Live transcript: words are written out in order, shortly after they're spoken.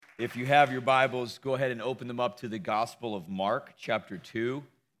If you have your Bibles, go ahead and open them up to the Gospel of Mark, chapter 2.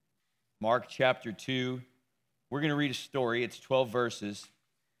 Mark, chapter 2. We're going to read a story. It's 12 verses.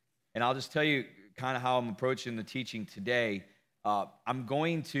 And I'll just tell you kind of how I'm approaching the teaching today. We're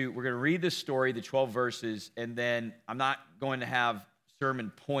going to read this story, the 12 verses, and then I'm not going to have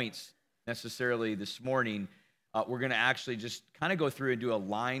sermon points necessarily this morning. We're going to actually just kind of go through and do a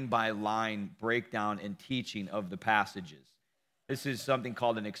line-by-line breakdown and teaching of the passages. This is something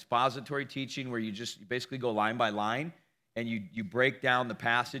called an expository teaching, where you basically go line by line, and you break down the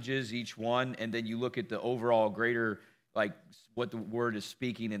passages, each one, and then you look at the overall greater, like what the word is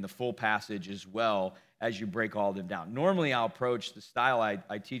speaking in the full passage as well as you break all of them down. Normally, I'll approach the style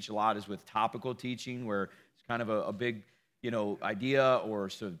I teach a lot is with topical teaching, where it's kind of a big, idea or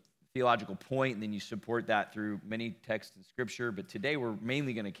sort of theological point, and then you support that through many texts in Scripture. But today, we're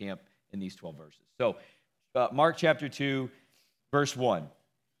mainly going to camp in these 12 verses. So, Mark chapter 2. Verse 1,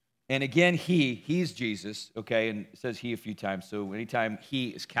 and again, he's Jesus, okay, and it says he a few times, so anytime he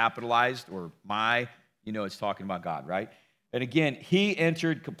is capitalized or it's talking about God, right? And again, he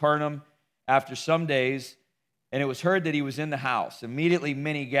entered Capernaum after some days, and it was heard that he was in the house. Immediately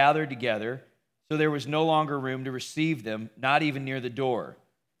many gathered together, so there was no longer room to receive them, not even near the door.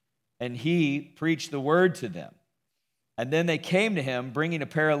 And he preached the word to them. And then they came to him, bringing a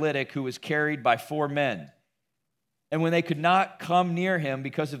paralytic who was carried by 4 men. And when they could not come near him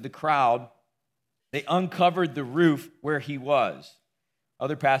because of the crowd, they uncovered the roof where he was.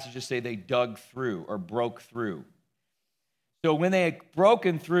 Other passages say they dug through or broke through. So when they had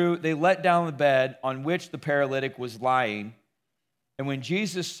broken through, they let down the bed on which the paralytic was lying. And when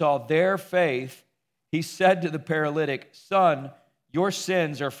Jesus saw their faith, he said to the paralytic, "Son, your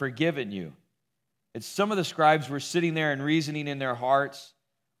sins are forgiven you." And some of the scribes were sitting there and reasoning in their hearts,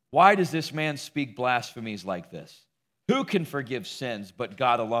 "Why does this man speak blasphemies like this? Who can forgive sins but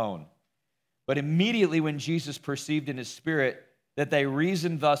God alone?" But immediately when Jesus perceived in his spirit that they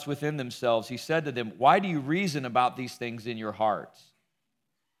reasoned thus within themselves, he said to them, "Why do you reason about these things in your hearts?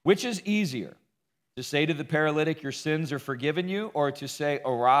 Which is easier, to say to the paralytic, 'Your sins are forgiven you,' or to say,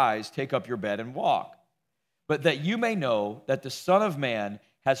 'Arise, take up your bed and walk'? But that you may know that the Son of Man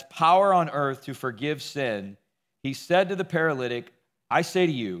has power on earth to forgive sin," he said to the paralytic, "I say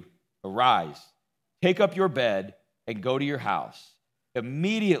to you, arise, take up your bed, and go to your house."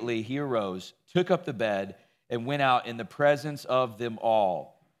 Immediately he arose, took up the bed, and went out in the presence of them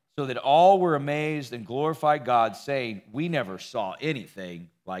all, so that all were amazed and glorified God, saying, "We never saw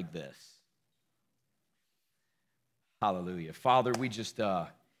anything like this." Hallelujah. Father, we just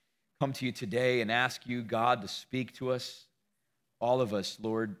come to you today and ask you, God, to speak to us. All of us,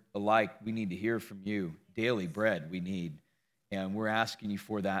 Lord, alike, we need to hear from you. Daily bread we need, and we're asking you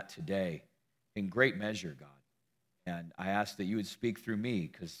for that today in great measure, God. And I ask that you would speak through me,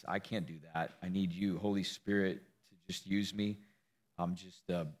 because I can't do that. I need you, Holy Spirit, to just use me. I'm just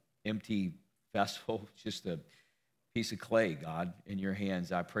an empty vessel, just a piece of clay, God, in your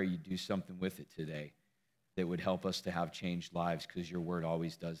hands. I pray you do something with it today that would help us to have changed lives, because your word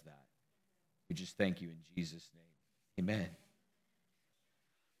always does that. We just thank you in Jesus' name. Amen.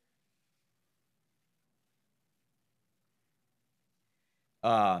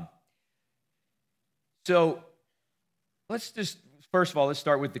 So first of all, let's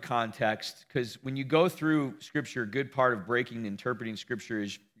start with the context, because when you go through Scripture, a good part of breaking and interpreting Scripture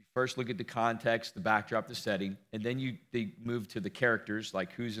is you first look at the context, the backdrop, the setting, and then they move to the characters,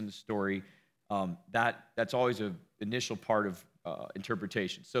 like who's in the story. That's always an initial part of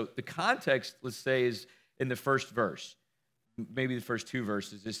interpretation. So the context, let's say, is in the first verse, maybe the first 2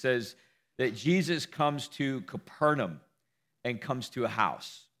 verses. It says that Jesus comes to Capernaum and comes to a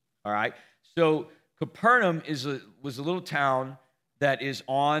house, all right? So Capernaum was a little town that is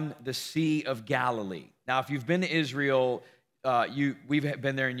on the Sea of Galilee. Now, if you've been to Israel, we've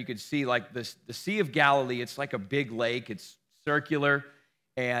been there, and you could see like the Sea of Galilee. It's like a big lake. It's circular,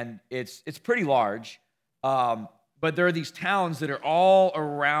 and it's pretty large. But there are these towns that are all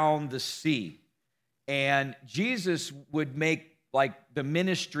around the sea, and Jesus would make like the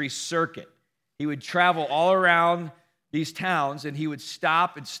ministry circuit. He would travel all around these towns, and he would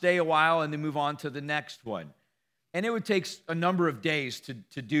stop and stay a while and then move on to the next one. And it would take a number of days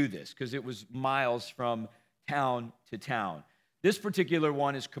to do this, because it was miles from town to town. This particular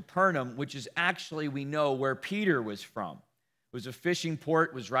one is Capernaum, which is actually, we know, where Peter was from. It was a fishing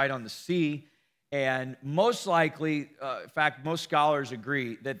port, was right on the sea, and most likely, in fact, most scholars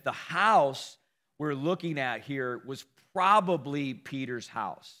agree that the house we're looking at here was probably Peter's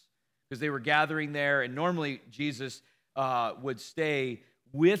house, because they were gathering there, and normally Jesus would stay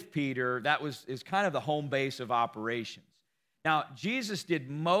with Peter. That is kind of the home base of operations. Now, Jesus did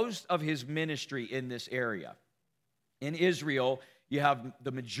most of his ministry in this area. In Israel, you have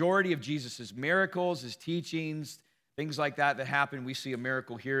the majority of Jesus' miracles, his teachings, things like that happen. We see a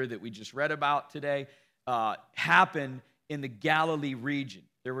miracle here that we just read about today, happen in the Galilee region.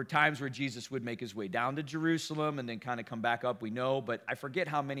 There were times where Jesus would make his way down to Jerusalem and then kind of come back up, we know, but I forget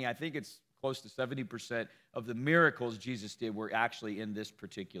how many. I think it's close to 70% of the miracles Jesus did were actually in this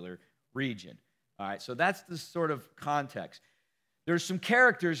particular region. All right, so that's the sort of context. There's some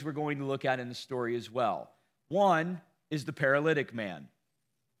characters we're going to look at in the story as well. One is the paralytic man.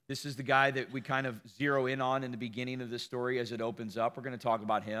 This is the guy that we kind of zero in on in the beginning of this story as it opens up. We're going to talk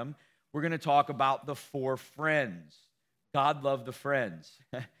about him. We're going to talk about the 4 friends. God loved the friends.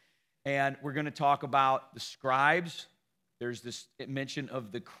 And we're going to talk about the scribes. There's this mention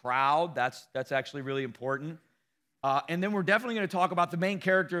of the crowd. That's actually really important. And then we're definitely going to talk about the main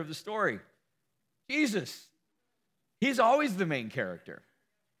character of the story, Jesus. He's always the main character,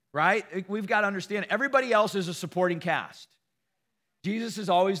 right? We've got to understand everybody else is a supporting cast. Jesus is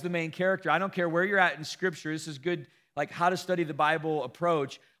always the main character. I don't care where you're at in Scripture. This is good, like how to study the Bible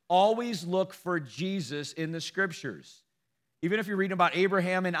approach. Always look for Jesus in the Scriptures. Even if you're reading about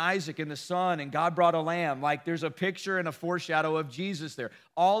Abraham and Isaac and the son and God brought a lamb, like there's a picture and a foreshadow of Jesus there.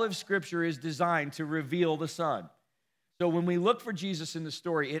 All of Scripture is designed to reveal the Son. So when we look for Jesus in the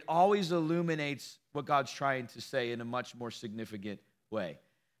story, it always illuminates what God's trying to say in a much more significant way.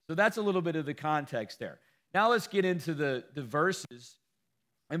 So that's a little bit of the context there. Now let's get into the verses.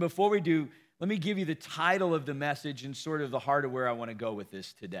 And before we do, let me give you the title of the message and sort of the heart of where I want to go with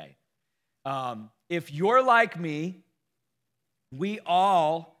this today. If you're like me, we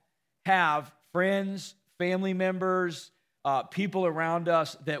all have friends, family members, people around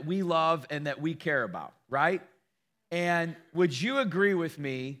us that we love and that we care about, right? And would you agree with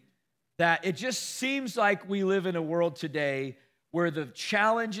me that it just seems like we live in a world today where the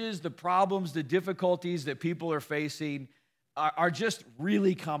challenges, the problems, the difficulties that people are facing are just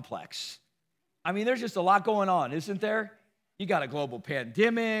really complex? I mean, there's just a lot going on, isn't there? You got a global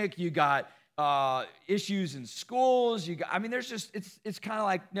pandemic, you got issues in schools, there's just, it's kind of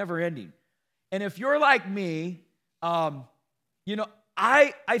like never ending. And if you're like me, I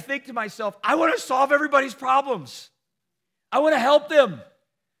think to myself, I want to solve everybody's problems. I want to help them.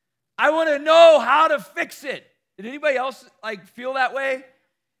 I want to know how to fix it. Did anybody else feel that way?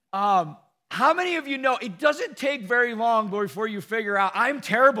 How many of you know it doesn't take very long before you figure out I'm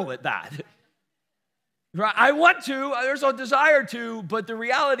terrible at that? Right? I want to, there's a desire to, but the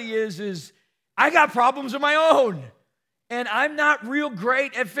reality is I got problems of my own, and I'm not real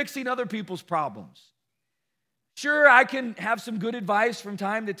great at fixing other people's problems. Sure, I can have some good advice from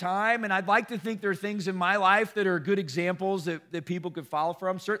time to time, and I'd like to think there are things in my life that are good examples that people could follow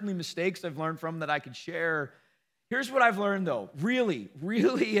from. Certainly mistakes I've learned from that I could share. Here's what I've learned, though. Really,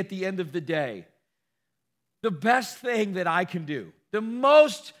 really, at the end of the day, the best thing that I can do, the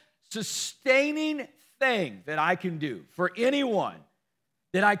most sustaining thing that I can do for anyone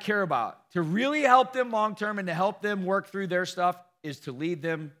that I care about to really help them long-term and to help them work through their stuff is to lead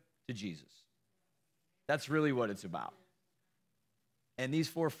them to Jesus. That's really what it's about. And these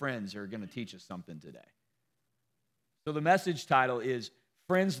 4 friends are going to teach us something today. So the message title is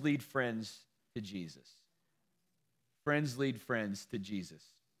Friends Lead Friends to Jesus. Friends lead friends to Jesus.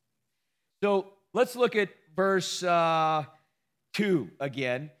 So let's look at verse 2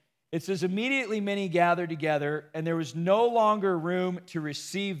 again. It says, immediately many gathered together, and there was no longer room to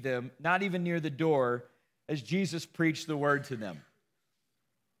receive them, not even near the door, as Jesus preached the word to them.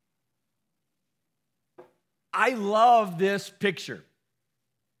 I love this picture,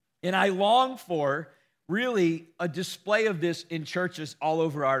 and I long for, really, a display of this in churches all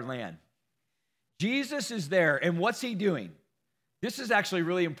over our land. Jesus is there, and what's he doing? This is actually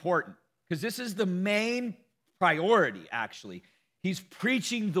really important, because this is the main priority, actually. He's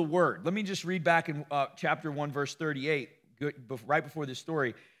preaching the word. Let me just read back in chapter 1, verse 38, right before this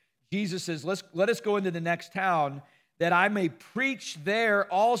story. Jesus says, let us go into the next town, that I may preach there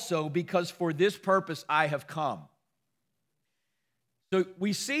also, because for this purpose I have come. So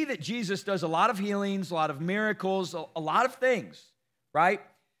we see that Jesus does a lot of healings, a lot of miracles, a lot of things, right?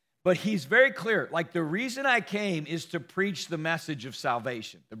 But he's very clear, the reason I came is to preach the message of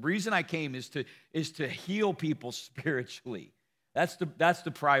salvation. The reason I came is to heal people spiritually. That's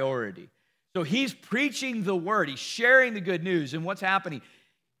the priority. So he's preaching the word. He's sharing the good news. And what's happening?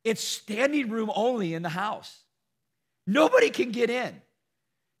 It's standing room only in the house. Nobody can get in.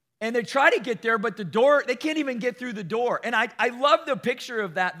 And they try to get there, but the door, they can't even get through the door. And I love the picture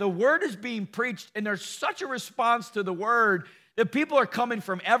of that. The word is being preached, and there's such a response to the word The people are coming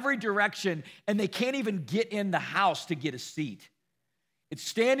from every direction, and they can't even get in the house to get a seat. It's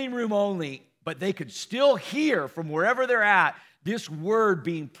standing room only, but they could still hear from wherever they're at this word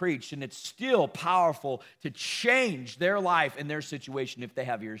being preached, and it's still powerful to change their life and their situation if they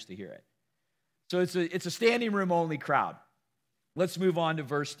have ears to hear it. So it's a standing room only crowd. Let's move on to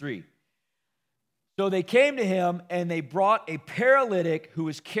verse 3. So they came to him, and they brought a paralytic who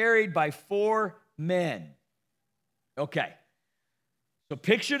was carried by 4 men. Okay. So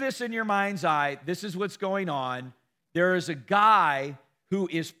picture this in your mind's eye. This is what's going on. There is a guy who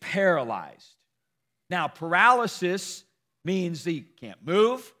is paralyzed. Now, paralysis means he can't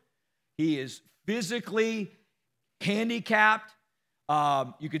move. He is physically handicapped.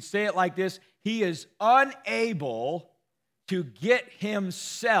 You could say it like this. He is unable to get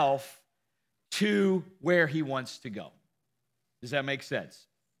himself to where he wants to go. Does that make sense?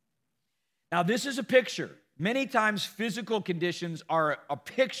 Now, this is a picture. Many times, physical conditions are a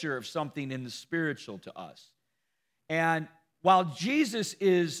picture of something in the spiritual to us. And while Jesus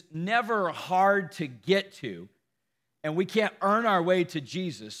is never hard to get to, and we can't earn our way to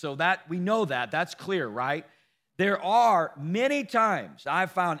Jesus, so that we know that's clear, right? There are many times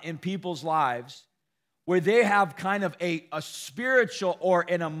I've found in people's lives where they have kind of a spiritual or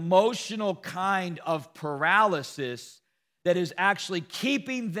an emotional kind of paralysis that is actually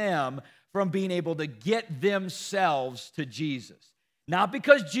keeping them from being able to get themselves to Jesus. Not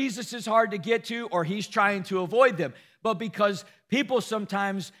because Jesus is hard to get to or he's trying to avoid them, but because people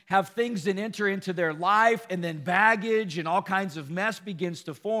sometimes have things that enter into their life, and then baggage and all kinds of mess begins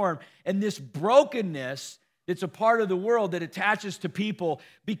to form. And this brokenness that's a part of the world that attaches to people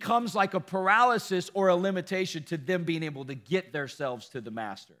becomes like a paralysis or a limitation to them being able to get themselves to the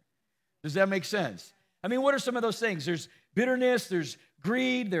master. Does that make sense? I mean, what are some of those things? There's bitterness, there's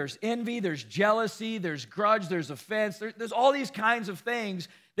greed, there's envy, there's jealousy, there's grudge, there's offense. There's all these kinds of things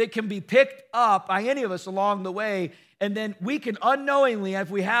that can be picked up by any of us along the way. And then we can unknowingly, if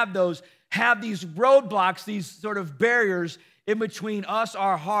we have those, have these roadblocks, these sort of barriers in between us,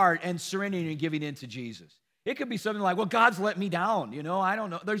 our heart, and surrendering and giving in to Jesus. It could be something like, well, God's let me down. I don't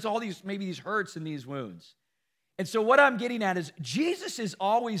know. There's all these, maybe these hurts and these wounds. And so what I'm getting at is Jesus is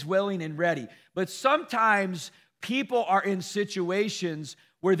always willing and ready. But sometimes people are in situations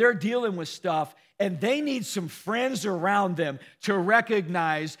where they're dealing with stuff and they need some friends around them to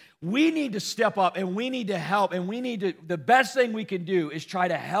recognize we need to step up and we need to help, and the best thing we can do is try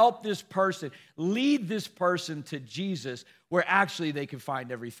to help this person, lead this person to Jesus where actually they can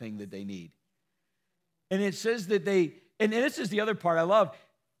find everything that they need. And it says that and this is the other part I love,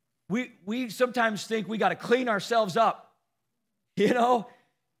 we sometimes think we got to clean ourselves up,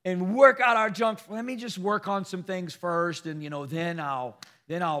 and work out our junk. Let me just work on some things first, and then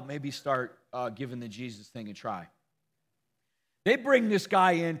I'll maybe start giving the Jesus thing a try. They bring this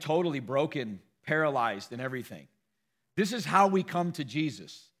guy in totally broken, paralyzed, and everything. This is how we come to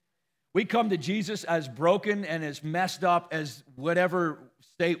Jesus. We come to Jesus as broken and as messed up as whatever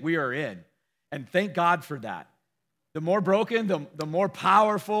state we are in. And thank God for that. The more broken, the more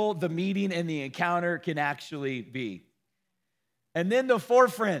powerful the meeting and the encounter can actually be. And then the 4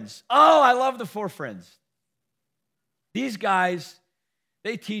 friends. Oh, I love the 4 friends. These guys,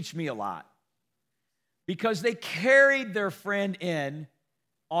 they teach me a lot because they carried their friend in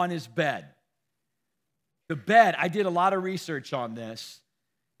on his bed. The bed, I did a lot of research on this,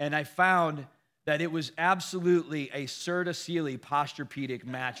 and I found that it was absolutely a Serta Sealy Posturepedic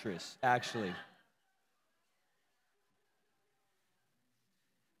mattress, actually.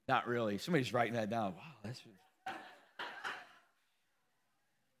 Not really. Somebody's writing that down. Wow, that's... I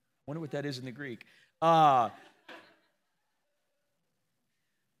wonder what that is in the Greek. But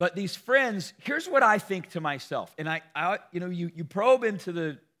these friends, here's what I think to myself. And you probe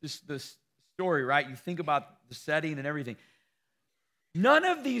into this story, right? You think about the setting and everything. None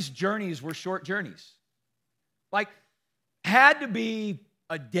of these journeys were short journeys. Like, had to be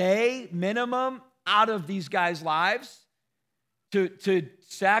a day minimum out of these guys' lives to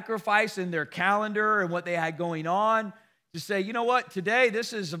sacrifice in their calendar and what they had going on to say, you know what, today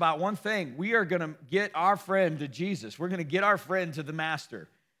this is about one thing. We are going to get our friend to Jesus. We're going to get our friend to the master.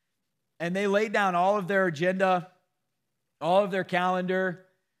 And they laid down all of their agenda, all of their calendar,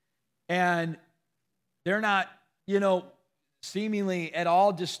 and they're not, seemingly at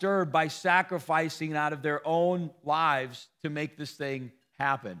all disturbed by sacrificing out of their own lives to make this thing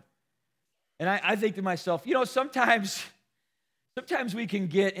happen. And I think to myself, sometimes we can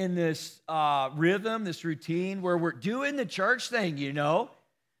get in this rhythm, this routine where we're doing the church thing,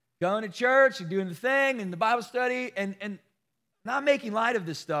 going to church and doing the thing and the Bible study and not making light of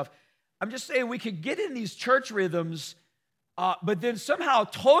this stuff. I'm just saying we could get in these church rhythms but then somehow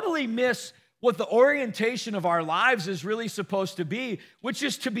totally miss what the orientation of our lives is really supposed to be, which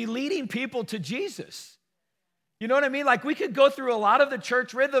is to be leading people to Jesus. You know what I mean? Like we could go through a lot of the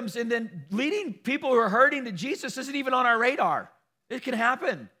church rhythms and then leading people who are hurting to Jesus isn't even on our radar. It can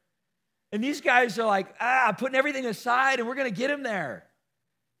happen. And these guys are like, putting everything aside and we're going to get him there.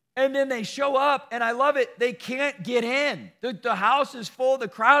 And then they show up and I love it. They can't get in. The house is full. The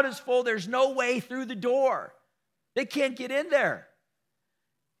crowd is full. There's no way through the door. They can't get in there.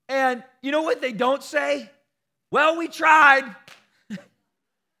 And you know what they don't say? Well, we tried.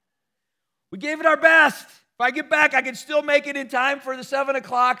 We gave it our best. If I get back, I can still make it in time for the 7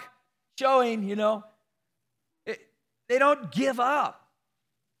 o'clock showing, you know. They don't give up.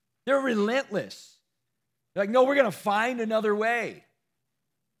 They're relentless. They're like, no, we're going to find another way.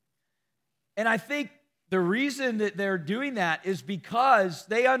 And I think the reason that they're doing that is because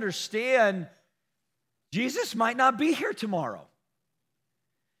they understand Jesus might not be here tomorrow.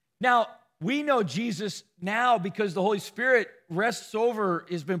 Now, we know Jesus now because the Holy Spirit rests over,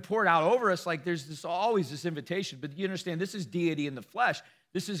 has been poured out over us. Like there's always this invitation. But you understand, this is deity in the flesh.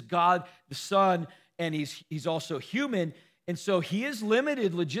 This is God, the Son, and he's also human. And so he is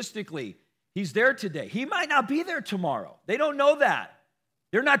limited logistically. He's there today. He might not be there tomorrow. They don't know that.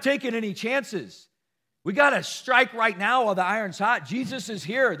 They're not taking any chances. We got to strike right now while the iron's hot. Jesus is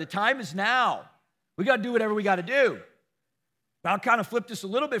here. The time is now. We got to do whatever we got to do. But I'll kind of flip this a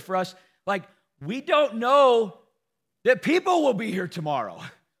little bit for us. Like, we don't know that people will be here tomorrow.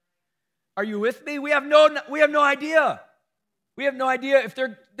 Are you with me? We have no idea. We have no idea if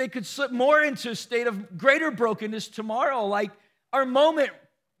they could slip more into a state of greater brokenness tomorrow. Like, our moment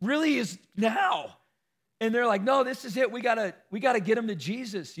really is now. And they're like, no, this is it. We gotta get them to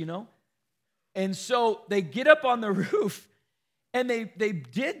Jesus, you know? And so they get up on the roof and they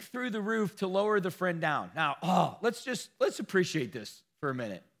dig through the roof to lower the friend down. Now, let's appreciate this for a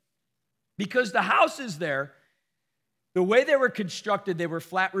minute. Because the houses there, the way they were constructed, they were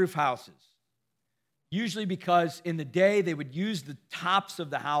flat roof houses. Usually because in the day, they would use the tops of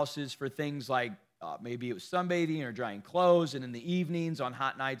the houses for things like maybe it was sunbathing or drying clothes. And in the evenings, on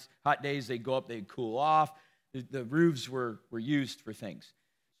hot nights, hot days, they'd go up, they'd cool off. The roofs were used for things.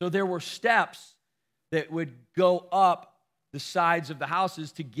 So there were steps that would go up the sides of the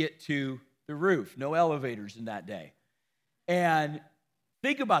houses to get to the roof. No elevators in that day. And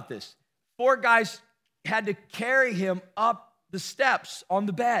think about this. 4 guys had to carry him up the steps on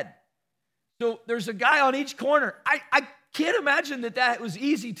the bed. So there's a guy on each corner. I can't imagine that was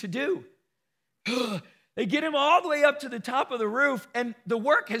easy to do. They get him all the way up to the top of the roof, and the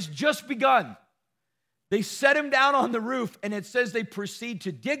work has just begun. They set him down on the roof, and it says they proceed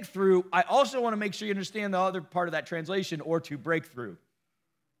to dig through. I also want to make sure you understand the other part of that translation, or to break through.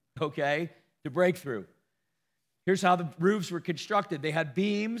 Okay? To break through. Here's how the roofs were constructed. They had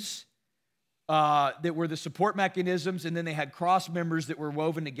beams that were the support mechanisms, and then they had cross members that were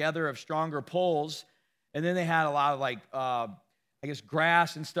woven together of stronger poles, and then they had a lot of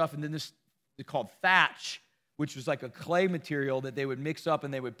grass and stuff, and then this they called thatch, which was like a clay material that they would mix up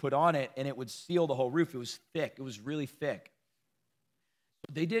and they would put on it, and it would seal the whole roof. It was thick. It was really thick.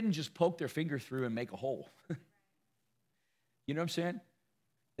 But they didn't just poke their finger through and make a hole. You know what I'm saying?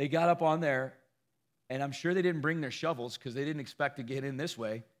 They got up on there, and I'm sure they didn't bring their shovels because they didn't expect to get in this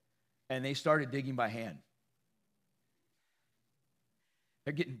way, and they started digging by hand.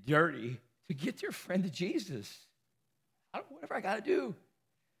 They're getting dirty to get their friend to Jesus. Whatever I got to do.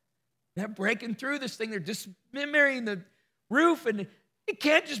 They're breaking through this thing. They're dismembering the roof, and it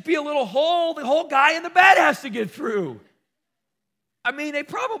can't just be a little hole. The whole guy in the bed has to get through. I mean, they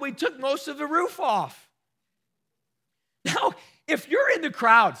probably took most of the roof off. Now, if you're in the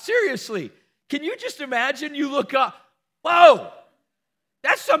crowd, seriously, can you just imagine you look up, whoa,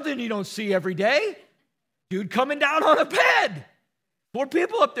 that's something you don't see every day. Dude coming down on a bed. 4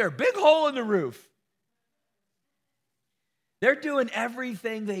 people up there, big hole in the roof. They're doing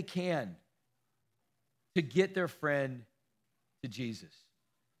everything they can to get their friend to Jesus.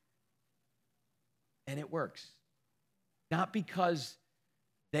 And it works. Not because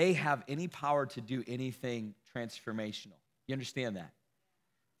they have any power to do anything transformational. You understand that?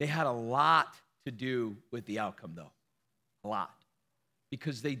 They had a lot to do with the outcome, though. A lot.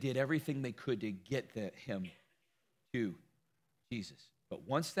 Because they did everything they could to get him to Jesus. But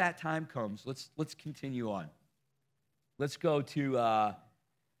once that time comes, let's continue on. Let's go to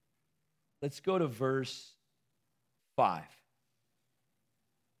verse 5.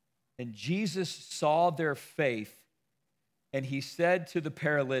 And Jesus saw their faith, and he said to the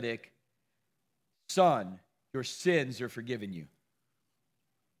paralytic, "Son, your sins are forgiven you,"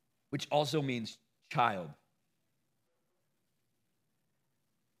 which also means child.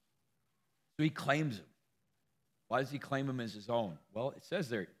 So he claims them. Why does he claim them as his own? Well, it says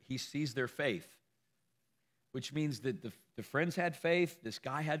there, he sees their faith, which means that the friends had faith, this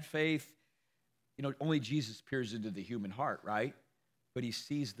guy had faith. You know, only Jesus peers into the human heart, right? But he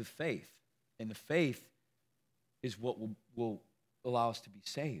sees the faith, and the faith is what will allow us to be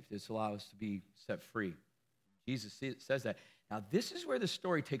saved. It's allow us to be set free. Jesus says that. Now, this is where the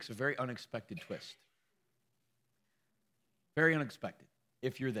story takes a very unexpected twist. Very unexpected,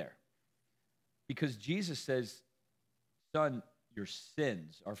 if you're there. Because Jesus says, son, your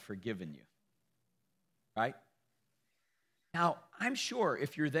sins are forgiven you. Right? Now, I'm sure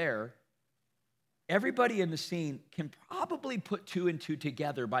if you're there, everybody in the scene can probably put two and two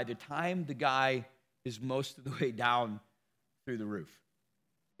together by the time the guy is most of the way down through the roof.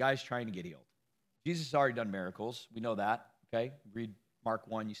 The guy's trying to get healed. Jesus has already done miracles. We know that, okay? Read Mark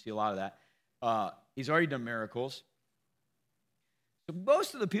 1, you see a lot of that. He's already done miracles. So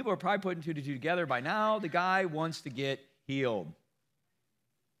most of the people are probably putting two to two together. By now, the guy wants to get healed.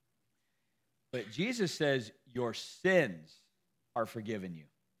 But Jesus says, your sins are forgiven you.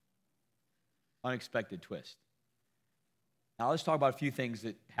 Unexpected twist. Now let's talk about a few things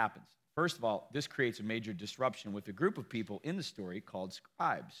that happens. First of all, this creates a major disruption with a group of people in the story called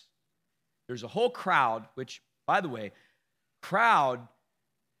scribes. There's a whole crowd, which, by the way, crowd,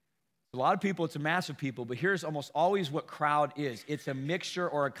 a lot of people, it's a mass of people, but here's almost always what crowd is. It's a mixture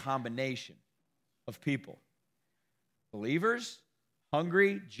or a combination of people. Believers,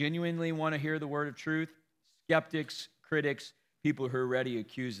 hungry, genuinely want to hear the word of truth, skeptics, critics, people who are ready to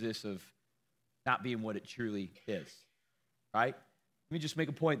accuse this of not being what it truly is, right? Let me just make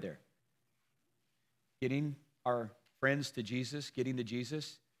a point there. Getting our friends to Jesus, getting to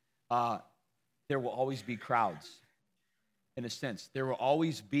Jesus, there will always be crowds, in a sense. There will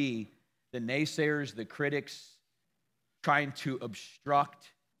always be the naysayers, the critics, trying to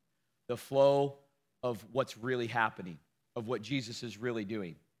obstruct the flow of what's really happening, of what Jesus is really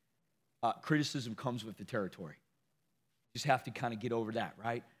doing. Criticism comes with the territory. You just have to kind of get over that,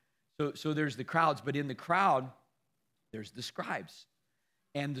 right? So there's the crowds, but in the crowd, there's the scribes.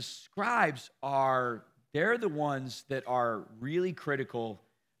 And the scribes they're the ones that are really critical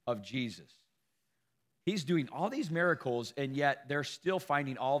of Jesus. He's doing all these miracles, and yet they're still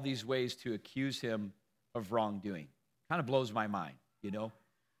finding all these ways to accuse him of wrongdoing. Kind of blows my mind, you know?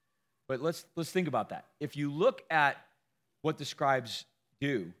 But let's think about that. If you look at what the scribes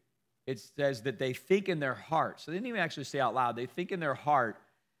do, it says that they think in their heart. So they didn't even actually say out loud. They think in their heart,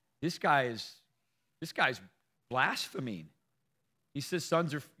 this guy's blaspheming. He says,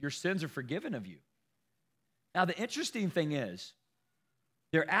 your sins are forgiven of you. Now, the interesting thing is,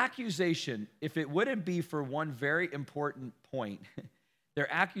 their accusation, if it wouldn't be for one very important point, their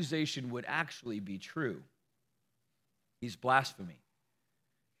accusation would actually be true. He's blaspheming.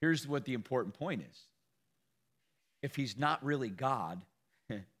 Here's what the important point is. If he's not really God,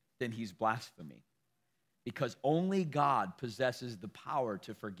 then he's blaspheming. Because only God possesses the power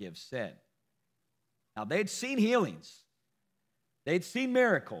to forgive sin. Now, they'd seen healings. They'd seen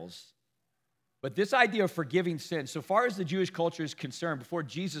miracles. But this idea of forgiving sin, so far as the Jewish culture is concerned, before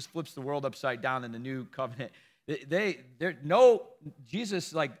Jesus flips the world upside down in the new covenant,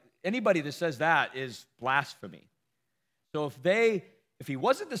 Jesus, like anybody that says that is blasphemy. So if he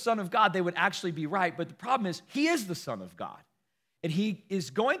wasn't the Son of God, they would actually be right. But the problem is, he is the Son of God. And he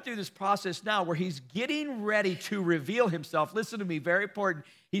is going through this process now where he's getting ready to reveal himself. Listen to me, very important.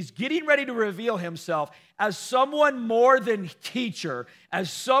 He's getting ready to reveal himself as someone more than teacher,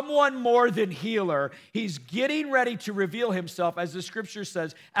 as someone more than healer. He's getting ready to reveal himself, as the scripture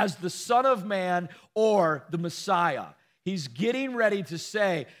says, as the Son of Man or the Messiah. He's getting ready to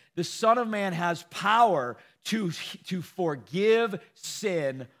say the Son of Man has power to forgive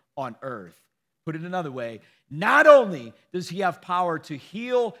sin on earth. Put it another way, not only does he have power to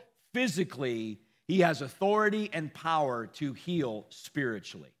heal physically, he has authority and power to heal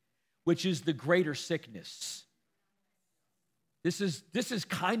spiritually, which is the greater sickness. This is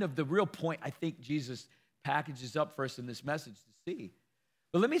kind of the real point I think Jesus packages up for us in this message to see.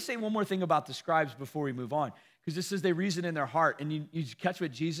 But let me say one more thing about the scribes before we move on, because this says they reason in their heart. And you catch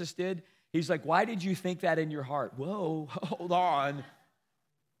what Jesus did? He's like, why did you think that in your heart? Whoa, hold on.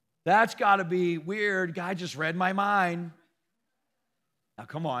 That's got to be weird. Guy just read my mind. Now,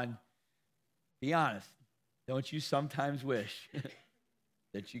 come on. Be honest. Don't you sometimes wish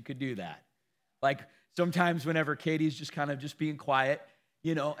that you could do that? Like sometimes whenever Katie's just kind of just being quiet,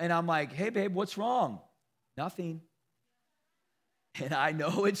 you know, and I'm like, hey, babe, what's wrong? Nothing. And I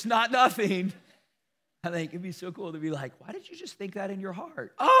know it's not nothing. I think it'd be so cool to be like, why did you just think that in your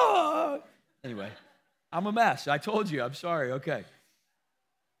heart? Oh! Anyway, I'm a mess. I told you. I'm sorry. Okay.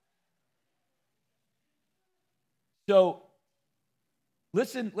 So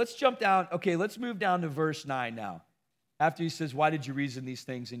listen, let's jump down. Okay, let's move down to verse 9 now. After he says, why did you reason these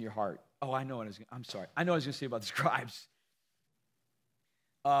things in your heart? Oh, I know what I'm sorry. I know what I was going to say about the scribes.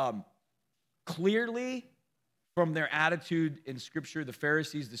 Clearly, from their attitude in Scripture, the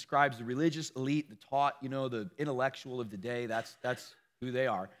Pharisees, the scribes, the religious elite, the taught, the intellectual of the day, that's who they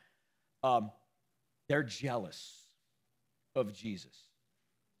are. They're jealous of Jesus.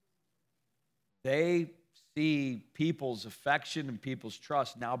 They see people's affection and people's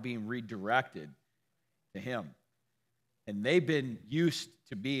trust now being redirected to him. And they've been used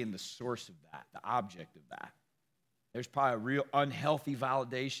to being the source of that, the object of that. There's probably a real unhealthy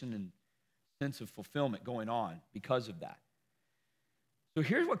validation and sense of fulfillment going on because of that. So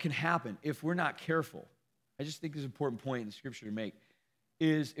here's what can happen if we're not careful. I just think this is an important point in the Scripture to make,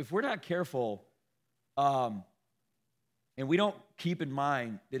 is if we're not careful and we don't keep in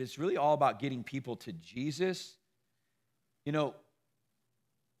mind that it's really all about getting people to Jesus, people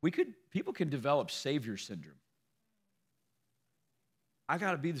can develop Savior syndrome. I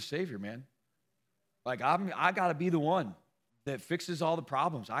got to be the Savior, man. Like, I got to be the one that fixes all the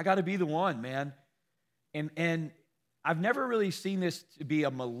problems. I got to be the one, man. And I've never really seen this to be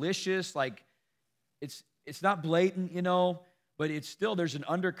a malicious, like, it's not blatant, but it's still, there's an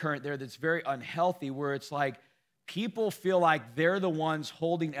undercurrent there that's very unhealthy, where it's like people feel like they're the ones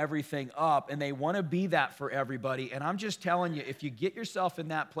holding everything up, and they want to be that for everybody. And I'm just telling you, if you get yourself in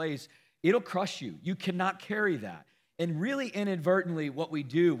that place, it'll crush you. You cannot carry that. And really inadvertently, what we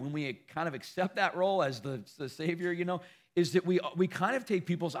do when we kind of accept that role as the Savior, is that we kind of take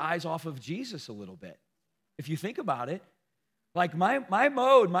people's eyes off of Jesus a little bit. If you think about it, like my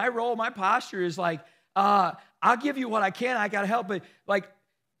mode, my role, my posture is like, I'll give you what I can. I got to help. But like,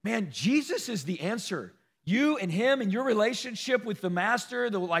 man, Jesus is the answer. You and him and your relationship with the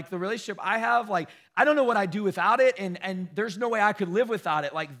master, the relationship I have, like, I don't know what I'd do without it, and there's no way I could live without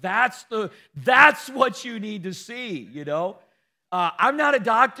it. Like, that's what you need to see, I'm not a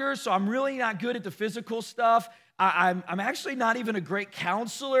doctor, so I'm really not good at the physical stuff. I'm actually not even a great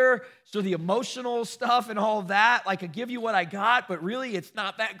counselor, so the emotional stuff and all of that, like, I give you what I got, but really it's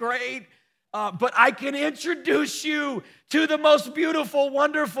not that great. But I can introduce you to the most beautiful,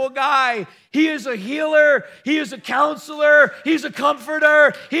 wonderful guy. He is a healer. He is a counselor. He's a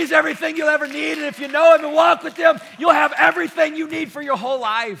comforter. He's everything you'll ever need. And if you know him and walk with him, you'll have everything you need for your whole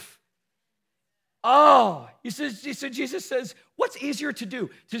life. Oh, Jesus says, what's easier to do?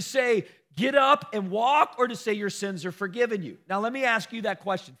 To say, get up and walk, or to say your sins are forgiven you? Now, let me ask you that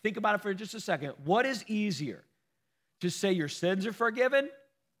question. Think about it for just a second. What is easier? To say your sins are forgiven,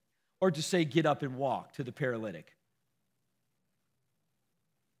 or to say, get up and walk, to the paralytic?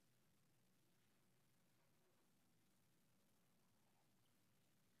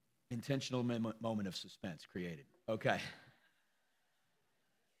 Intentional moment of suspense created. Okay.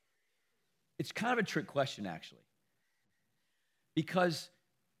 It's kind of a trick question, actually. Because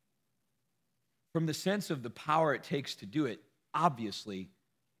from the sense of the power it takes to do it, obviously,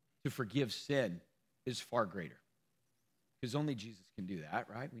 to forgive sin is far greater. Because only Jesus can do that,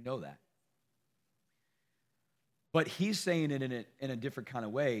 right? We know that. But he's saying it in a different kind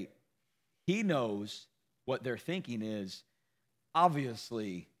of way. He knows what they're thinking is,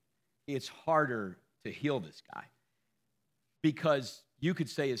 obviously, it's harder to heal this guy. Because you could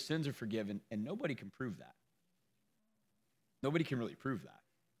say his sins are forgiven, and nobody can prove that. Nobody can really prove that.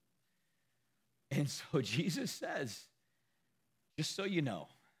 And so Jesus says, just so you know,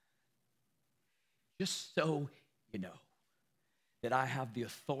 that I have the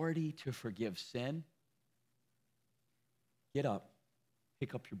authority to forgive sin, get up,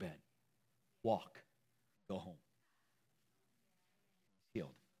 pick up your bed, walk, go home.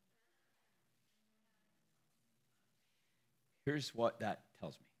 Healed. Here's what that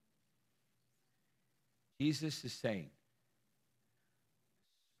tells me. Jesus is saying,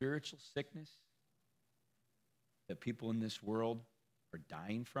 spiritual sickness that people in this world are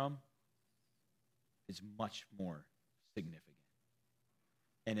dying from is much more significant.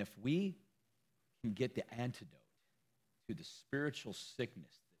 And if we can get the antidote to the spiritual sickness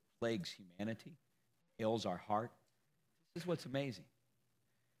that plagues humanity, ails our heart, this is what's amazing.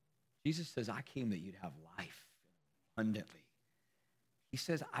 Jesus says, I came that you'd have life abundantly. He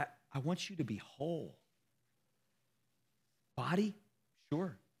says, I want you to be whole. Body,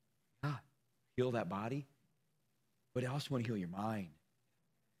 sure. Yeah, heal that body. But I also want to heal your mind,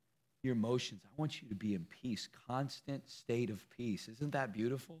 your emotions. I want you to be in peace, constant state of peace. Isn't that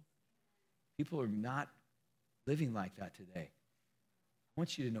beautiful? People are not living like that today. I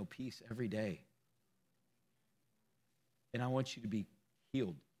want you to know peace every day. And I want you to be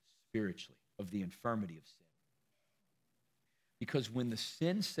healed spiritually of the infirmity of sin. Because when the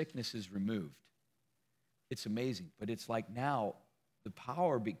sin sickness is removed, it's amazing. But it's like now the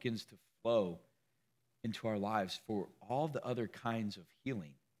power begins to flow into our lives for all the other kinds of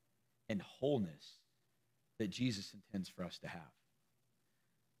healing and wholeness that Jesus intends for us to have.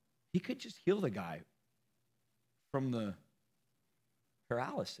 He could just heal the guy from the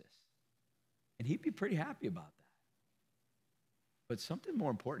paralysis, and he'd be pretty happy about that. But something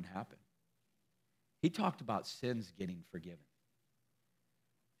more important happened. He talked about sins getting forgiven.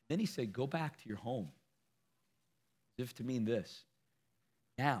 Then he said, go back to your home. As if to mean this.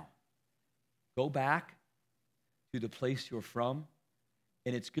 Now, go back to the place you're from,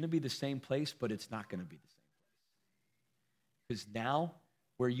 and it's going to be the same place, but it's not going to be the same place. Because now,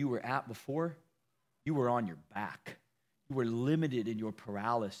 where you were at before, you were on your back. You were limited in your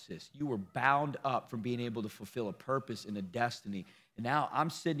paralysis. You were bound up from being able to fulfill a purpose and a destiny. And now I'm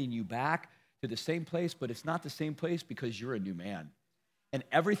sending you back to the same place, but it's not the same place because you're a new man. And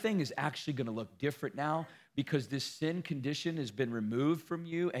everything is actually going to look different now because this sin condition has been removed from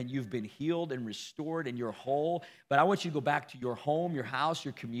you and you've been healed and restored and you're whole. But I want you to go back to your home, your house,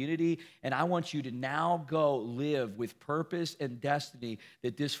 your community, and I want you to now go live with purpose and destiny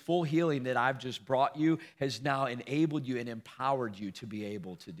that this full healing that I've just brought you has now enabled you and empowered you to be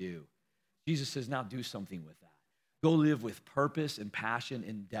able to do. Jesus says, now do something with that. Go live with purpose and passion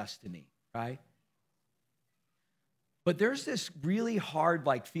and destiny, right? But there's this really hard,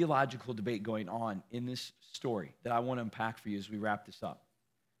 theological debate going on in this story that I want to unpack for you as we wrap this up.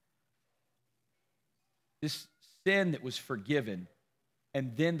 This sin that was forgiven,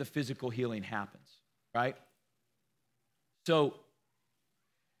 and then the physical healing happens, right? So,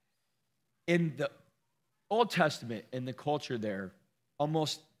 in the Old Testament, in the culture there,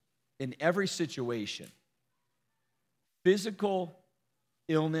 almost in every situation, physical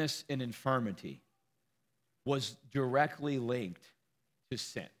illness and infirmity was directly linked to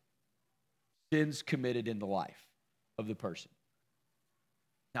sin. Sins committed in the life of the person.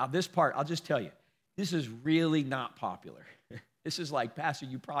 Now, this part, I'll just tell you, this is really not popular. This is like, Pastor,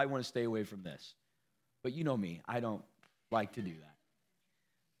 you probably want to stay away from this. But you know me, I don't like to do that.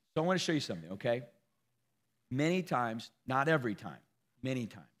 So I want to show you something, okay? Many times, not every time, many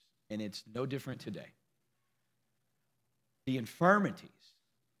times, and it's no different today, the infirmities,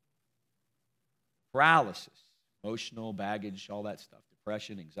 paralysis, emotional baggage, all that stuff,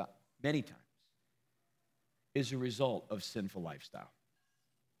 depression, anxiety, many times, is a result of sinful lifestyle.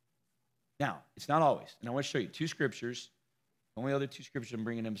 Now, it's not always. And I want to show you two scriptures. The only other two scriptures I'm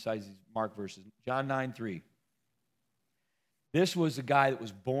bringing in besides these Mark verses. John 9:3. This was a guy that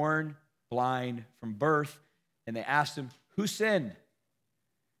was born blind from birth, and they asked him, who sinned?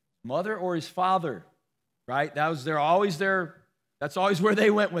 Mother or his father? Right? That's always where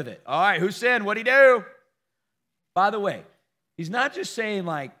they went with it. All right, who sinned? What'd he do? By the way, he's not just saying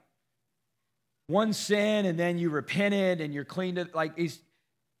like one sin and then you repented and you're cleaned up.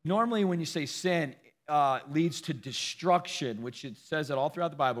 Normally when you say sin, leads to destruction, which it says that all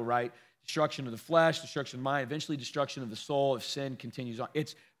throughout the Bible, right? Destruction of the flesh, destruction of the mind, eventually destruction of the soul if sin continues on.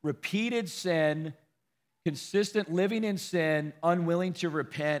 It's repeated sin, consistent living in sin, unwilling to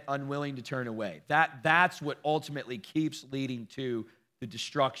repent, unwilling to turn away. That's what ultimately keeps leading to the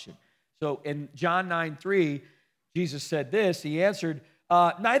destruction. So in John 9:3, Jesus said this, he answered,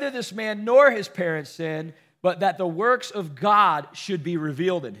 neither this man nor his parents sinned, but that the works of God should be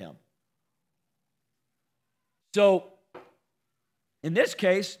revealed in him. So in this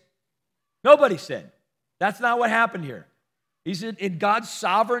case, nobody sinned. That's not what happened here. He's in God's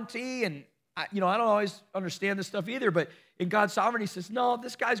sovereignty, and I don't always understand this stuff either, but in God's sovereignty, he says, no,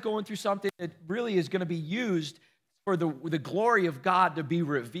 this guy's going through something that really is going to be used for the glory of God to be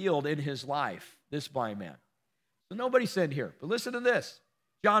revealed in his life, this blind man. So nobody sinned here. But listen to this.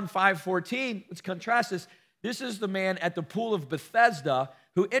 John 5:14, let's contrast this. This is the man at the pool of Bethesda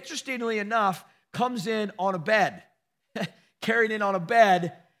who, interestingly enough, comes in on a bed, carried in on a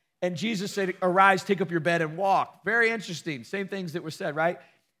bed, and Jesus said, arise, take up your bed and walk. Very interesting. Same things that were said, right?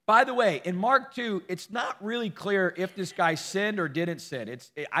 By the way, in Mark 2, it's not really clear if this guy sinned or didn't sin.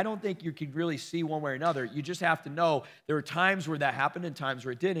 I don't think you can really see one way or another. You just have to know there are times where that happened and times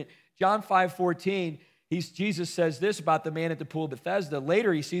where it didn't. John 5:14, Jesus says this about the man at the pool of Bethesda.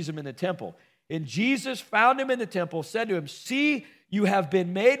 Later, he sees him in the temple. And Jesus found him in the temple, said to him, see, you have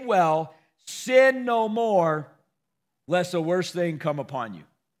been made well. Sin no more, lest a worse thing come upon you.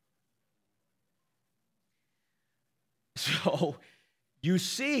 So you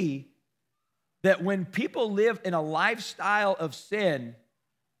see that when people live in a lifestyle of sin,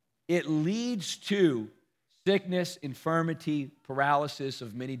 it leads to sickness, infirmity, paralysis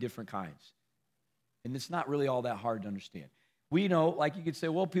of many different kinds. And it's not really all that hard to understand. we know, like you could say,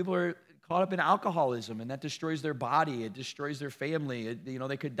 well, people are caught up in alcoholism, and that destroys their body. It destroys their family.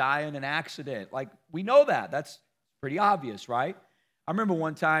 They could die in an accident. Like, we know that. That's pretty obvious, right? I remember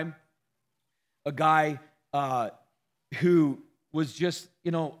one time a guy who was just,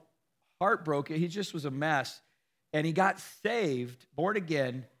 heartbroken. He just was a mess. And he got saved, born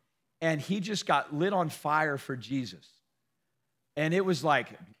again, and he just got lit on fire for Jesus. And it was like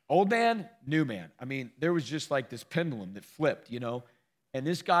old man, new man. I mean, there was just like this pendulum that flipped, And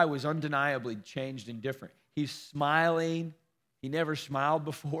this guy was undeniably changed and different. He's smiling. He never smiled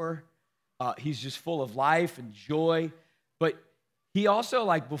before. He's just full of life and joy. But he also,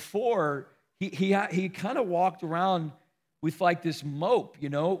 like before, he kind of walked around with like this mope,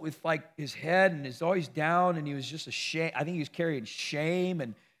 with like his head and is always down, and he was just ashamed. I think he was carrying shame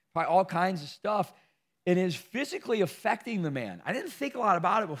and probably all kinds of stuff. And it is physically affecting the man. I didn't think a lot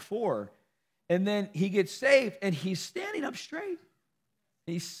about it before. And then he gets saved, and he's standing up straight.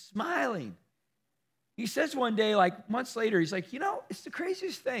 He's smiling. He says one day, like months later, he's like, it's the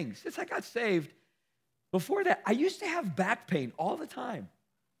craziest thing. Since I got saved, before that, I used to have back pain all the time.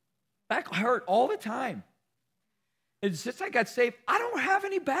 Back hurt all the time. And since I got saved, I don't have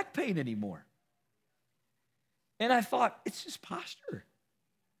any back pain anymore. And I thought, it's just posture.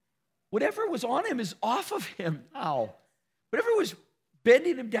 Whatever was on him is off of him now. Whatever was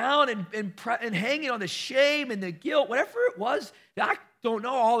bending him down and hanging on the shame and the guilt, whatever it was, I don't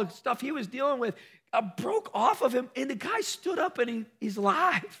know, all the stuff he was dealing with, broke off of him, and the guy stood up and he's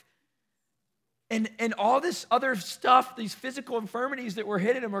alive. And all this other stuff, these physical infirmities that were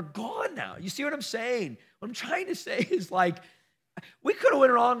hitting him are gone now. You see what I'm saying? What I'm trying to say is, like, we could have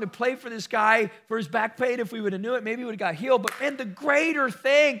went along and played for this guy for his back pain if we would have knew it. Maybe he would have got healed. But, man, the greater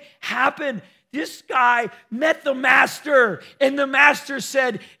thing happened. This guy met the master, and the master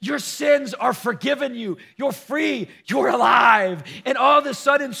said, your sins are forgiven you. You're free. You're alive. And all of a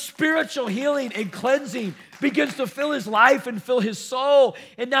sudden, spiritual healing and cleansing begins to fill his life and fill his soul.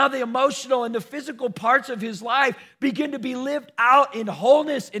 And now the emotional and the physical parts of his life begin to be lived out in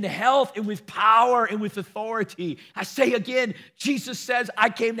wholeness, in health, and with power and with authority. I say again, Jesus says, I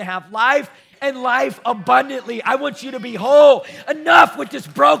came to have life and life abundantly. I want you to be whole. Enough with this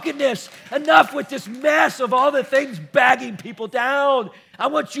brokenness. Enough with this mess of all the things bagging people down. I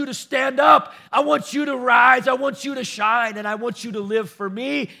want you to stand up. I want you to rise. I want you to shine. And I want you to live for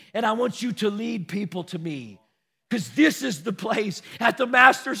me. And I want you to lead people to me. Because this is the place at the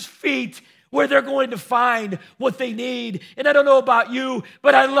Master's feet where they're going to find what they need. And I don't know about you,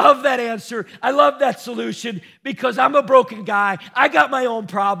 but I love that answer. I love that solution because I'm a broken guy. I got my own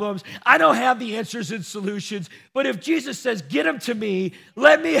problems. I don't have the answers and solutions. But if Jesus says, get them to me,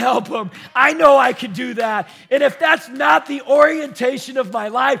 let me help them, I know I can do that. And if that's not the orientation of my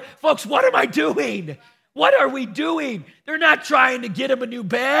life, folks, what am I doing? What are we doing? They're not trying to get him a new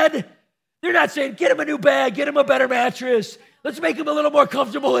bed. They're not saying, get him a new bed, get him a better mattress. Let's make him a little more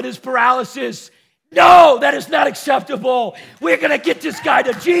comfortable in his paralysis. No, that is not acceptable. We're going to get this guy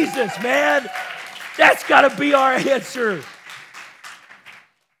to Jesus, man. That's got to be our answer.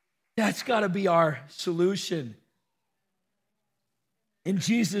 That's got to be our solution. And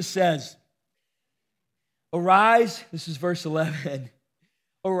Jesus says, arise, this is verse 11.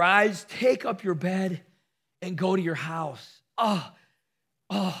 Arise, take up your bed, and go to your house. Oh,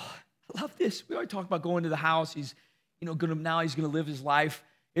 I love this. We already talked about going to the house. He's going to live his life.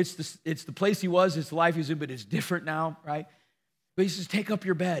 It's the place he was, it's the life he's in, but it's different now, right? But he says, take up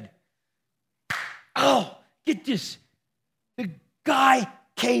your bed. Oh, get this. The guy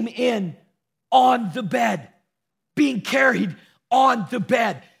came in on the bed, being carried on the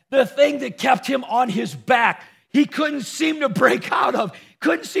bed. The thing that kept him on his back, he couldn't seem to break out of,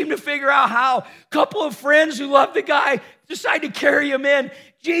 couldn't seem to figure out how. A couple of friends who loved the guy decide to carry him in.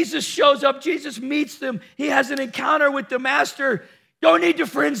 Jesus shows up. Jesus meets them. He has an encounter with the master. Don't need the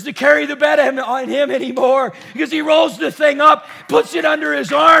friends to carry the bed on him anymore because he rolls the thing up, puts it under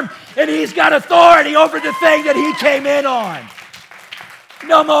his arm, and he's got authority over the thing that he came in on.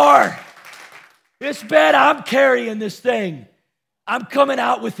 No more. This bed, I'm carrying this thing. I'm coming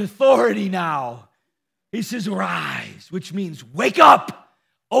out with authority now. He says, rise, which means wake up.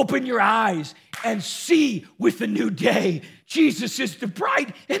 Open your eyes and see with the new day. Jesus is the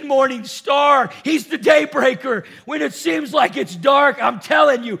bright and morning star. He's the daybreaker. When it seems like it's dark, I'm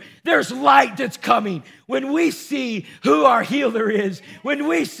telling you, there's light that's coming. When we see who our healer is, when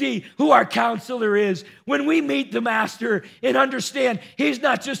we see who our counselor is, when we meet the master and understand he's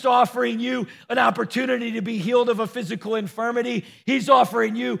not just offering you an opportunity to be healed of a physical infirmity, he's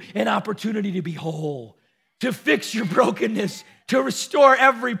offering you an opportunity to be whole, to fix your brokenness, to restore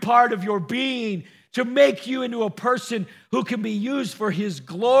every part of your being, to make you into a person who can be used for his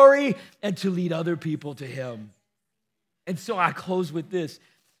glory and to lead other people to him. And so I close with this.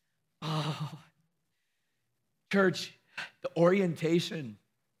 Oh, church, the orientation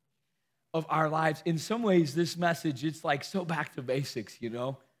of our lives, in some ways, this message, it's like so back to basics, you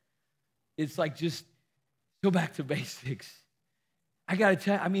know? It's like just go back to basics. I got to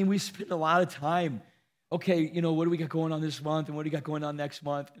tell you, I mean, we spend a lot of time, okay, you know, what do we got going on this month and what do we got going on next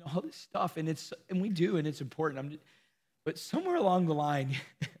month and all this stuff, and we do, and it's important. But somewhere along the line,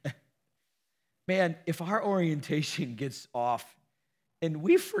 man, if our orientation gets off and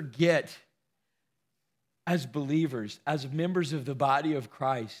we forget as believers, as members of the body of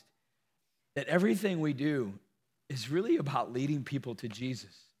Christ, that everything we do is really about leading people to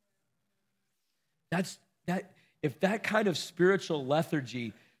Jesus. If that kind of spiritual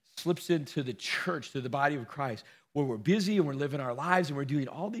lethargy slips into the church, to the body of Christ, where we're busy and we're living our lives and we're doing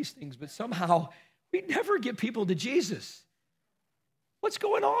all these things, but somehow we never get people to Jesus. What's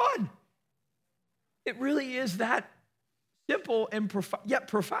going on? It really is that simple and yet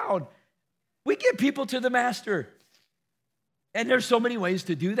profound. We get people to the master. And there's so many ways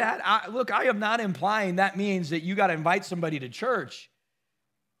to do that. I am not implying that means that you got to invite somebody to church.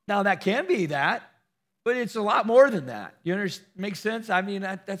 Now, that can be that, but it's a lot more than that. You understand? Make sense? I mean,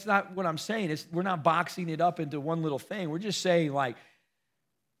 that's not what I'm saying. We're not boxing it up into one little thing. We're just saying, like,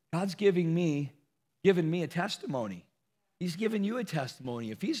 God's giving me a testimony. He's given you a testimony.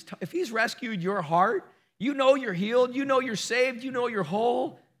 If he's rescued your heart, you know you're healed, you know you're saved, you know you're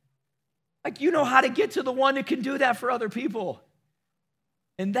whole. Like, you know how to get to the one that can do that for other people.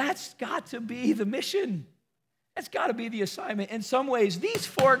 And that's got to be the mission. That's got to be the assignment. In some ways, these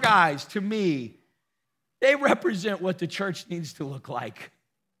four guys, to me, they represent what the church needs to look like.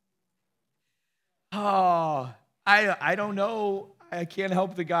 Oh, I don't know. I can't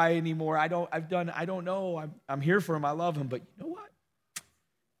help the guy anymore. I don't know. I'm here for him. I love him. But you know what?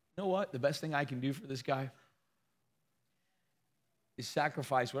 You know what? The best thing I can do for this guy is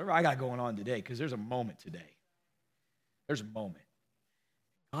sacrifice whatever I got going on today, because there's a moment today. There's a moment.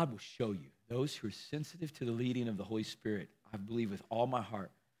 God will show you. Those who are sensitive to the leading of the Holy Spirit, I believe with all my heart,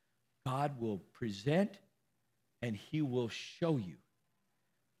 God will present and he will show you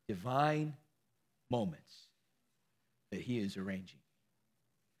divine moments that he is arranging.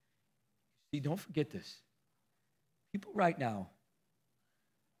 See, don't forget this. People right now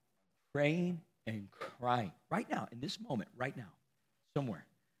praying and crying right now, in this moment, right now, somewhere,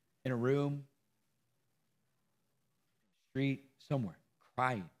 in a room, street, somewhere,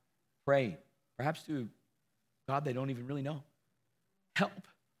 crying, praying, perhaps to God they don't even really know. Help.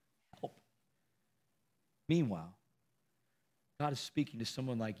 Meanwhile, God is speaking to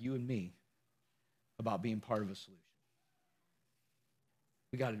someone like you and me about being part of a solution.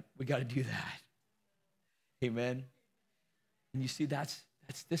 We got to do that. Amen. And you see, this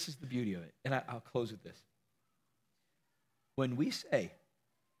is the beauty of it. And I'll close with this. When we say,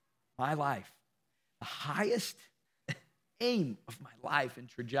 my life, the highest aim of my life and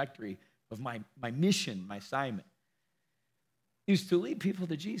trajectory of my mission, my assignment, is to lead people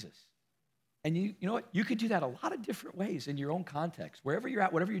to Jesus. And you know what? You could do that a lot of different ways in your own context. Wherever you're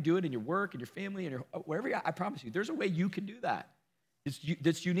at, whatever you're doing in your work, in your family, in wherever you're at, I promise you, there's a way you can do that.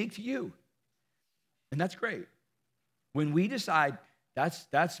 That's unique to you. And that's great. When we decide,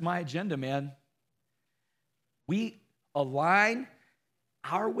 that's my agenda, man, we align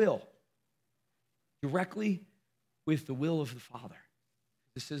our will directly with the will of the Father.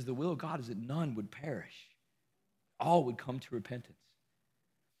 It says the will of God is that none would perish. All would come to repentance.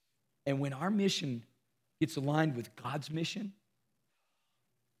 And when our mission gets aligned with God's mission,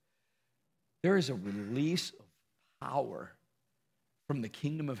 there is a release of power from the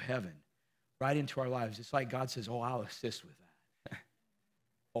kingdom of heaven right into our lives. It's like God says, oh, I'll assist with that.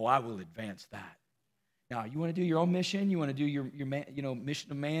 Oh, I will advance that. Now, you want to do your own mission? You want to do your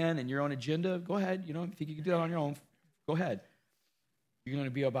mission of man and your own agenda? Go ahead. You know, if you think you can do that on your own, go ahead. You're going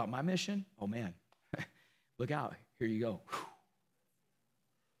to be about my mission? Oh, man. Look out. Here you go. Whew.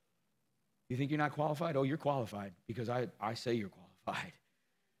 You think you're not qualified? Oh, you're qualified because I say you're qualified.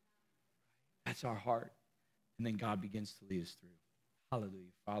 That's our heart. And then God begins to lead us through.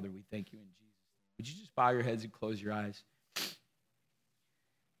 Hallelujah. Father, we thank you in Jesus' name. Would you just bow your heads and close your eyes?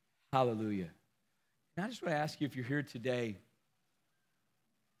 Hallelujah. And I just want to ask you, if you're here today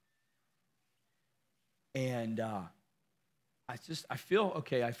and I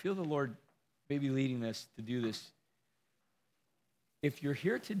feel the Lord maybe leading us to do this. If you're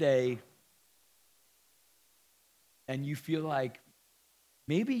here today and you feel like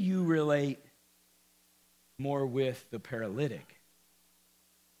maybe you relate more with the paralytic,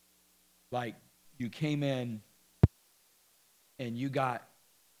 like you came in and you got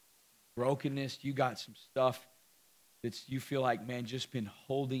brokenness, you got some stuff that's you feel like, man, just been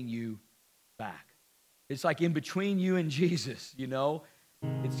holding you back. It's like in between you and Jesus, you know?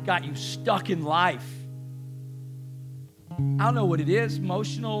 It's got you stuck in life. I don't know what it is,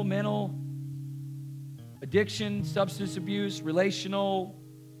 emotional, mental, addiction, substance abuse, relational.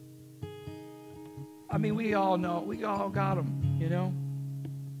 I mean, we all know, we all got them, you know?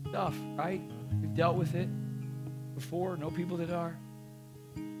 Stuff, right? We've dealt with it before, know people that are.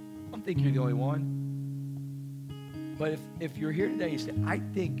 I don't think you're the only one. But if you're here today, you say, I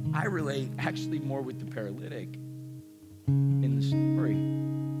think I relate actually more with the paralytic in the story.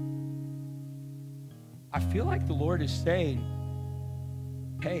 I feel like the Lord is saying,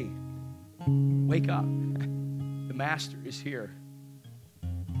 hey, wake up. The master is here.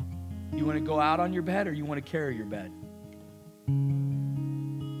 You want to go out on your bed or you want to carry your bed?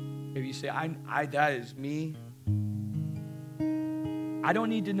 If you say, I that is me, I don't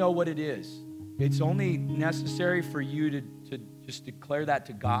need to know what it is. It's only necessary for you to just declare that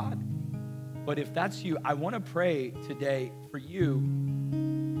to God. But if that's you, I want to pray today for you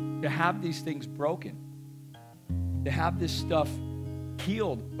to have these things broken, to have this stuff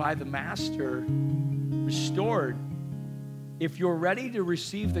healed by the Master, restored. If you're ready to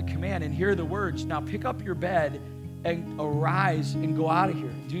receive the command and hear the words, now pick up your bed and arise and go out of here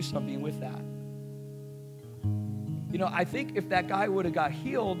and do something with that. You know, I think if that guy would have got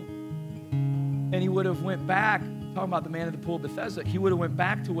healed and he would have went back, talking about the man at the pool of Bethesda, he would have went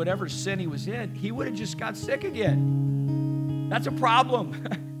back to whatever sin he was in, he would have just got sick again. That's a problem.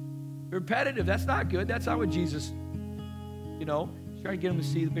 Repetitive, that's not good. That's not what Jesus, you know, trying to get him to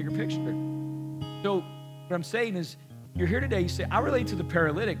see the bigger picture. So what I'm saying is, you're here today, you say, I relate to the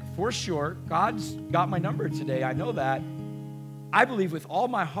paralytic for sure. God's got my number today. I know that. I believe with all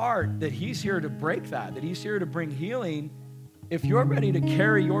my heart that he's here to break that he's here to bring healing. If you're ready to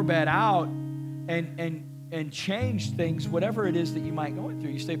carry your bed out and change things, whatever it is that you might go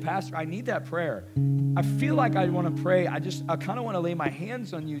through, you say, Pastor, I need that prayer. I feel like I want to pray. I kind of want to lay my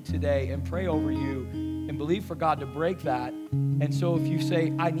hands on you today and pray over you and believe for God to break that. And so if you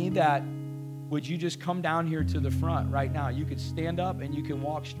say, I need that, would you just come down here to the front right now? You could stand up and you can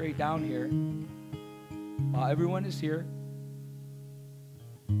walk straight down here while everyone is here.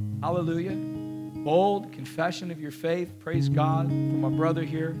 Hallelujah. Bold confession of your faith. Praise God for my brother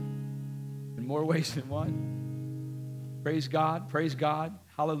here in more ways than one. Praise God. Praise God.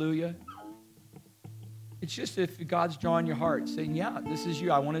 Hallelujah. It's just if God's drawing your heart, saying, yeah, this is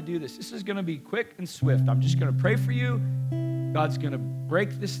you. I want to do this. This is going to be quick and swift. I'm just going to pray for you. God's going to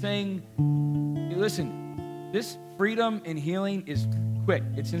break this thing. Listen, this freedom and healing is quick.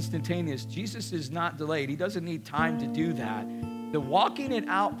 It's instantaneous. Jesus is not delayed. He doesn't need time to do that. The walking it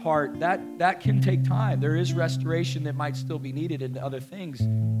out part, that can take time. There is restoration that might still be needed in other things.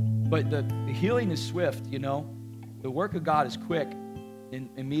 But the healing is swift, you know. The work of God is quick and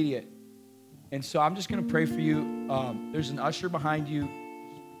immediate. And so I'm just going to pray for you. There's an usher behind you.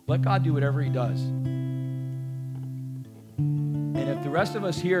 Let God do whatever he does. And if the rest of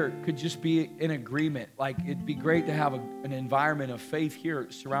us here could just be in agreement, like it'd be great to have an environment of faith here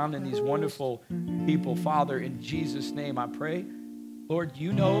surrounding these wonderful people. Father, in Jesus' name I pray. Lord,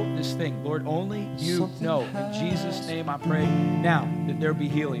 you know this thing. Lord, only you know. In Jesus' name I pray now that there be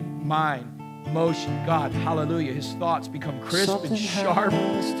healing. Mind, emotion, God, hallelujah. His thoughts become crisp and sharp.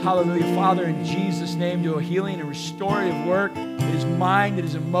 Hallelujah. Father, in Jesus' name, do a healing and restorative work in his mind, in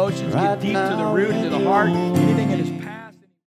his emotions, get deep to the root, to the heart, in